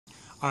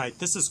Alright,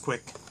 this is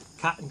quick.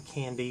 Cotton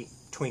Candy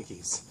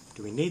Twinkies.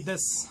 Do we need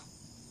this?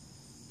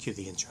 Cue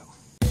the intro.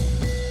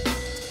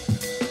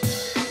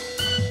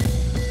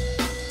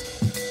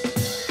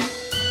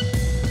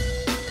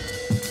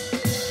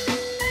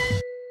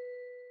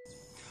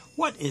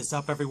 What is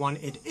up, everyone?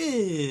 It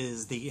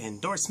is the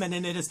endorsement,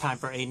 and it is time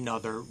for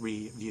another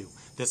review.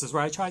 This is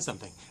where I try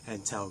something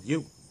and tell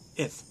you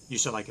if you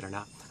should like it or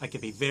not. I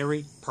can be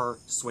very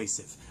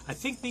persuasive. I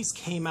think these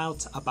came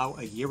out about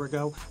a year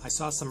ago. I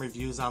saw some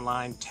reviews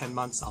online 10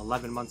 months,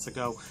 11 months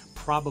ago,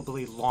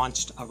 probably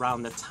launched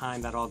around the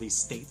time that all these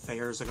state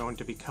fairs are going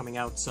to be coming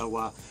out.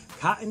 So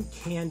Cotton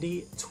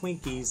Candy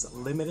Twinkies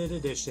limited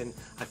edition.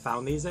 I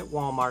found these at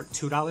Walmart,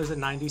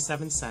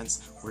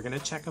 $2.97. We're gonna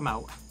check them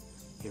out.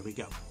 Here we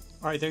go.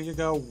 All right, there you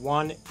go.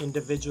 One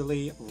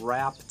individually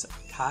wrapped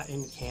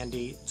cotton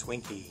candy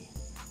Twinkie.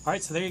 All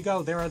right, so there you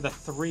go. There are the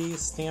three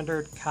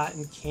standard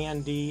cotton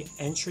candy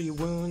entry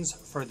wounds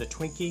for the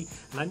Twinkie.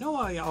 And I know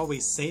I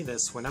always say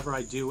this whenever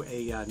I do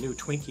a new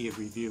Twinkie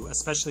review,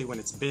 especially when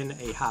it's been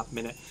a hot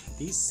minute.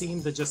 These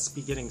seem to just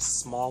be getting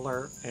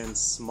smaller and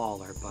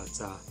smaller,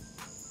 but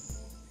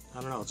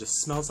I don't know, it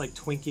just smells like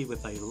Twinkie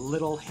with a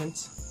little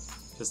hint,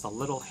 just a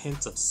little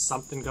hint of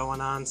something going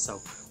on. So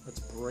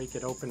let's break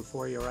it open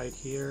for you right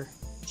here.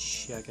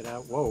 Check it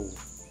out. Whoa.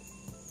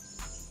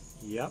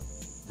 Yep.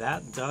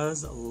 That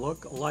does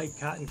look like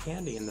cotton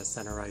candy in the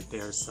center right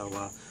there. So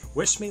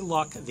wish me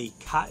luck, the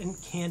Cotton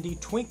Candy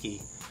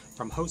Twinkie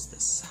from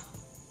Hostess.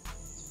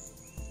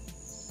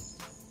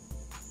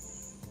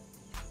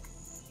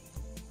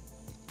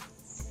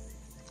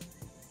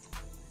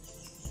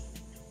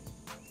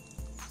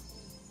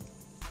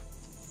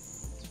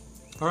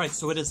 All right,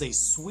 so it is a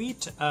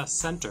sweet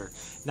center,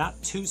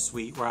 not too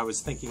sweet, where I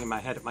was thinking in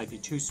my head it might be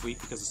too sweet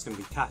because it's going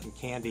to be cotton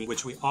candy,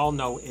 which we all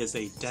know is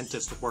a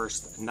dentist's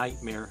worst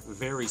nightmare.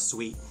 Very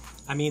sweet.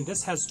 I mean,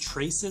 this has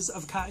traces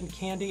of cotton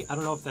candy. I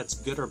don't know if that's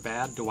good or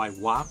bad. Do I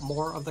want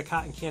more of the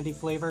cotton candy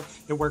flavor?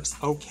 It works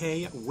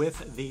okay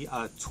with the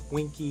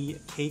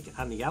Twinkie cake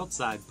on the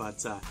outside,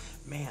 but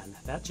man,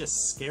 that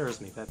just scares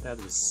me that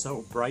is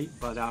so bright.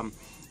 But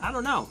I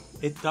don't know.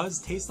 It does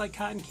taste like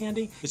cotton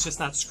candy. It's just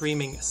not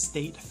screaming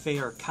state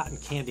fair cotton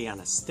candy on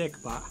a stick,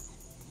 but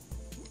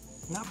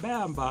not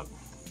bad, but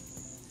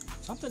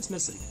something's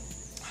missing.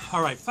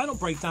 All right, final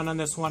breakdown on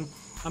this one.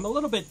 I'm a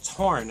little bit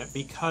torn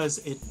because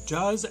it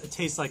does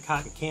taste like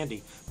cotton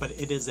candy, but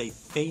it is a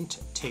faint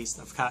taste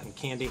of cotton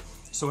candy.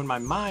 So in my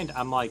mind,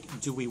 I'm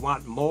like, do we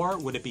want more?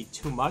 Would it be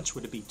too much?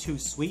 Would it be too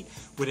sweet?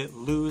 Would it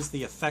lose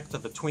the effect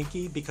of a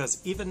Twinkie? Because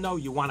even though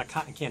you want a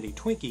cotton candy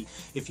Twinkie,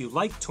 if you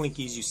like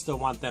Twinkies, you still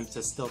want them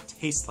to still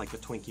taste like a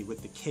Twinkie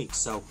with the cake.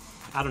 So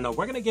I don't know.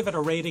 We're going to give it a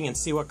rating and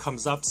see what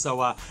comes up. So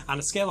on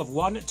a scale of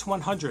 1 to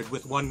 100,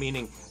 with 1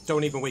 meaning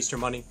don't even waste your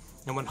money,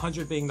 and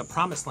 100 being the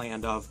promised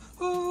land of,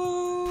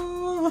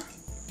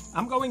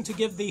 I'm going to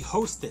give the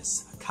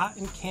Hostess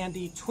Cotton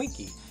Candy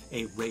Twinkie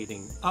a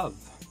rating of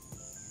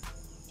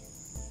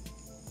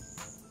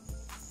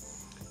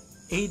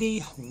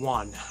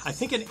 81. I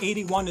think an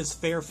 81 is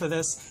fair for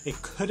this. It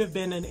could have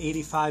been an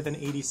 85 and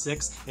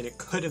 86, and it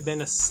could have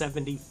been a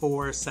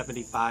 74,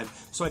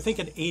 75. So I think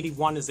an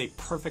 81 is a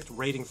perfect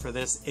rating for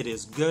this. It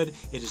is good.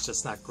 It is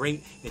just not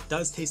great. It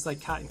does taste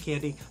like cotton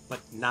candy, but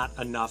not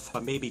enough.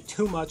 But maybe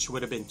too much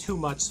would have been too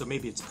much, so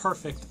maybe it's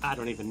perfect. I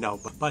don't even know.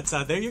 But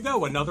there you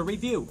go. Another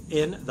review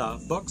in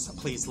the books.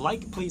 Please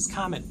like, please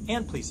comment,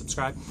 and please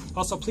subscribe.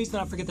 Also, please do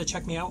not forget to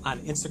check me out on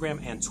Instagram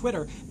and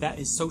Twitter. That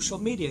is social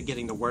media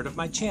getting the word of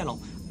my channel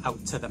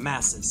out to the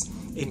masses.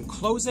 In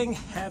closing,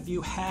 have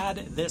you had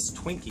this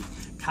Twinkie?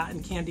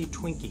 Cotton Candy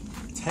Twinkie.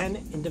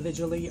 10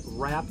 individually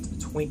wrapped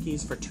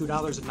Twinkies for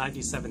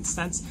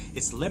 $2.97.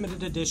 It's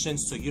limited edition,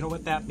 so you know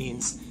what that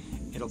means.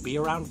 It'll be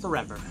around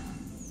forever.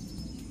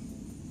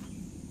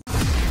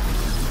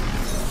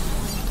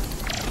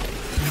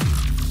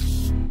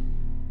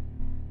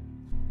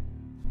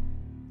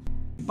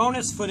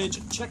 Bonus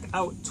footage, check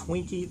out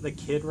Twinkie the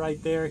Kid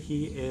right there.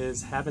 He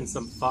is having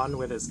some fun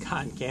with his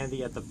cotton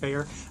candy at the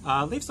fair.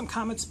 Leave some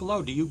comments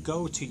below. Do you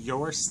go to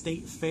your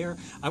state fair?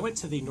 I went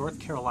to the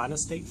North Carolina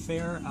State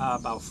Fair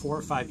about 4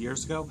 or 5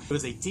 years ago. It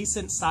was a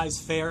decent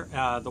sized fair.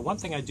 The one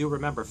thing I do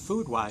remember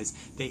food-wise,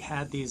 they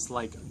had these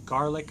like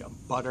garlic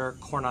butter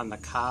corn on the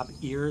cob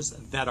ears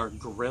that are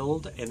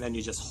grilled, and then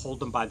you just hold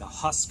them by the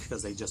husk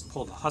because they just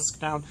pull the husk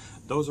down.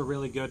 Those are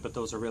really good, but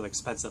those are really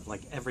expensive.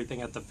 Like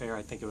everything at the fair,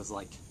 I think it was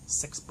like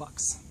 $6.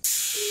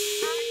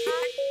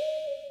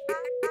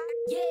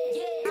 Yeah,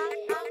 yeah.